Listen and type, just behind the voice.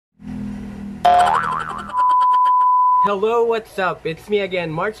Hello, what's up? It's me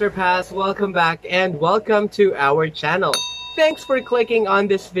again, MARTS ARPAS. Welcome back and welcome to our channel. Thanks for clicking on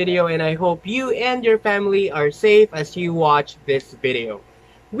this video and I hope you and your family are safe as you watch this video.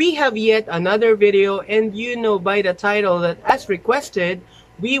 We have yet another video and you know by the title that as requested,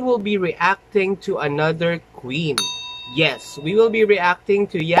 we will be reacting to another queen. Yes, we will be reacting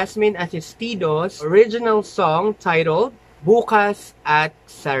to Yasmin Asistido's original song titled Bukas at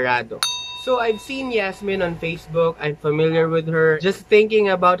Sarado. So I've seen Yasmin on Facebook, I'm familiar with her. Just thinking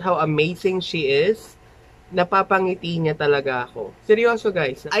about how amazing she is, napapangiti niya talaga ako. Seryoso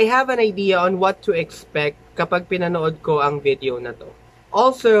guys, I have an idea on what to expect kapag pinanood ko ang video na to.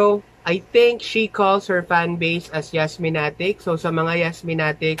 Also, I think she calls her fan base as Yasminatics. So sa mga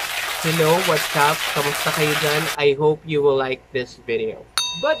Yasminatics, hello, what's up? Kamusta kayo dyan? I hope you will like this video.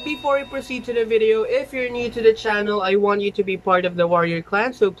 But before we proceed to the video, if you're new to the channel, I want you to be part of the Warrior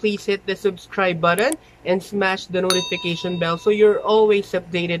Clan. So please hit the subscribe button and smash the notification bell so you're always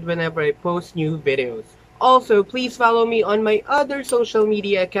updated whenever I post new videos. Also, please follow me on my other social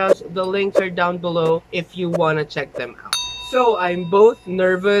media accounts. The links are down below if you want to check them out. So, I'm both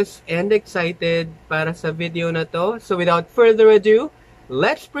nervous and excited para sa video na to. So, without further ado,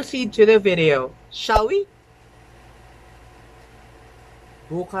 let's proceed to the video. Shall we?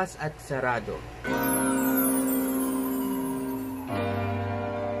 Bukas at Sarado.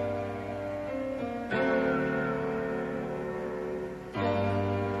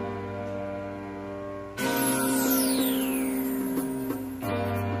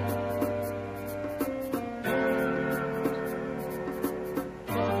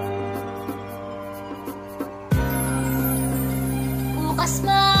 Bukas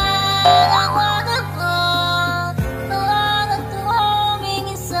man ang wanan ko, tawanan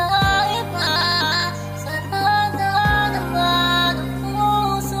tumingin sa iba. Sarado naman ang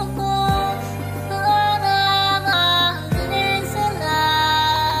puso ko, para mahalin sila.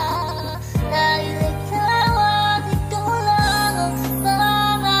 Dahil ikaw at ikaw lang ang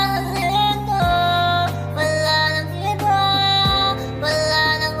mamahalin ko. Wala nang iba, wala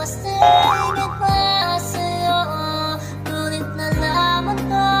nang mas tingin pa sa'yo. Ngunit nalaman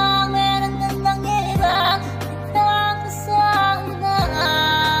ko meron na lang iba, kitang kasama.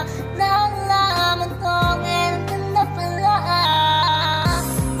 Nalaman ko meron ka na pala.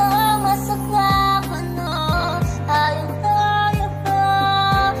 Ang masaklap ano, ayaw tayo pa,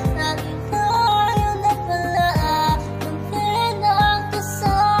 naging tayo na pala. Kung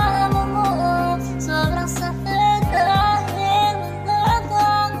pinagkasama mo, sobrang sakit dahil wala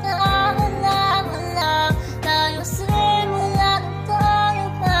kang kaalaman lang. Tayo simula nung tayo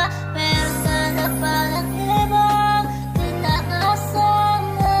pa, meron ka na palang ibang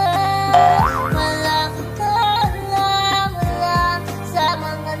kinakasama. Wala kang kaalaman lang sa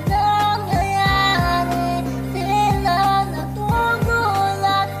mga nangyayari. Tila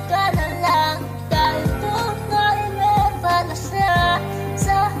nagugulat ka na lang dahil tunay meron pala siya.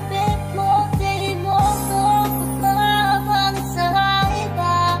 Sabi mo di mo ko pagpapalit sa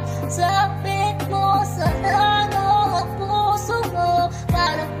iba. Sabi mo sa ano ang puso mo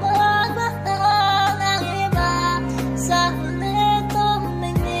para pagmahal ng iba. Sa huli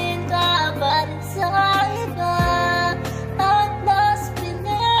tumingin ka pa rin sa iba. At mas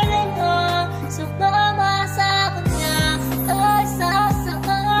pinili mo sumama sa kanya kaysa sa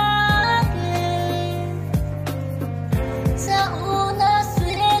akin. Sa una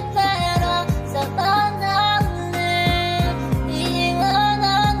sweet pero sa bandang huli,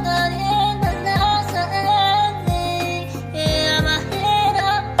 iiwanan ka rin na nasa ending. Kaya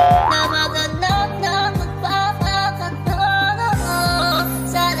mahirap na maghanap ng magpapakatotoo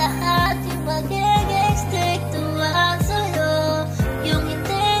sa lahat yung magiging stick to one sa'yo. Yung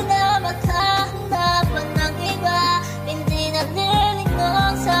hindi na maghahanapan ng iba, hindi na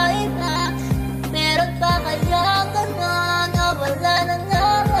nilingon sa iba. Meron pa kaya ganon o wala na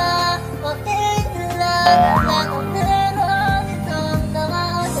naman, o ilan lang ang meron itong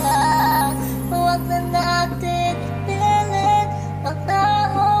nangalan. Huwag na natin ipilit ang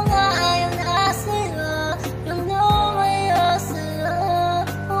taong ayaw na sa'yo, yung lumayo sa'yo.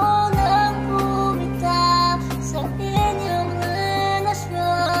 Unang bumitaw sa inyong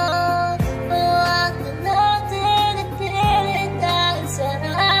relasyon. Huwag na natin ipilit dahil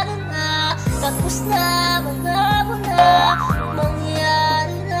sarado na. Tapos na, malabo na,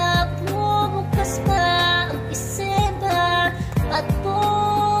 mangyari na, bumukas pa ang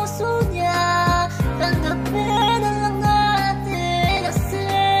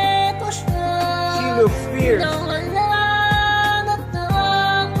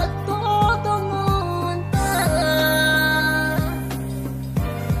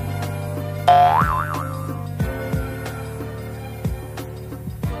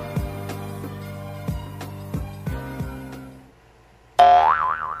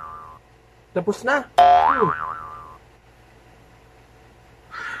Tapos na.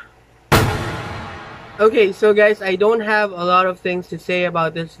 Okay, so guys, I don't have a lot of things to say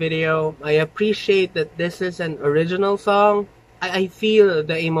about this video. I appreciate that this is an original song. I feel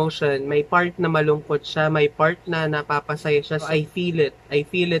the emotion. May part na malungkot siya, may part na napapasaya siya. So I feel it. I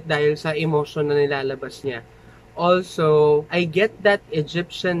feel it dahil sa emotion na nilalabas niya. Also, I get that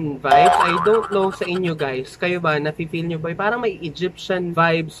Egyptian vibes. I don't know sa inyo guys. Kayo ba, nafe-feel nyo ba? Parang may Egyptian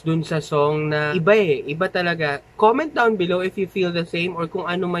vibes dun sa song na iba eh. Iba talaga. Comment down below if you feel the same or kung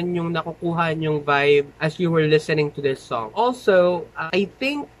ano man yung nakukuha yung vibe as you were listening to this song. Also, I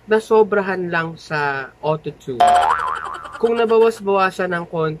think nasobrahan lang sa auto-tune. Kung nabawas-bawasan ng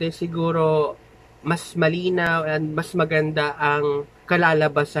konti, siguro mas malinaw and mas maganda ang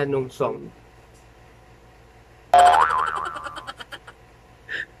kalalabasan ng song.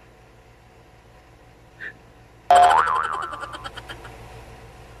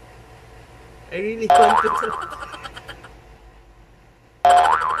 I really want to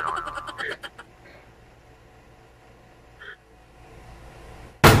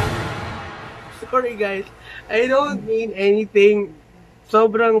Sorry guys, I don't mean anything.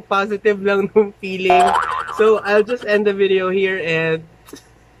 Sobrang positive lang nung feeling. So I'll just end the video here and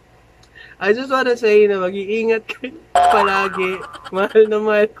I just wanna say na mag-iingat kayo palagi. Mahal na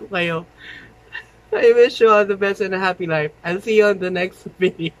mahal ko kayo. I wish you all the best and a happy life. I'll see you on the next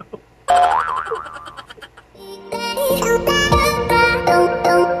video.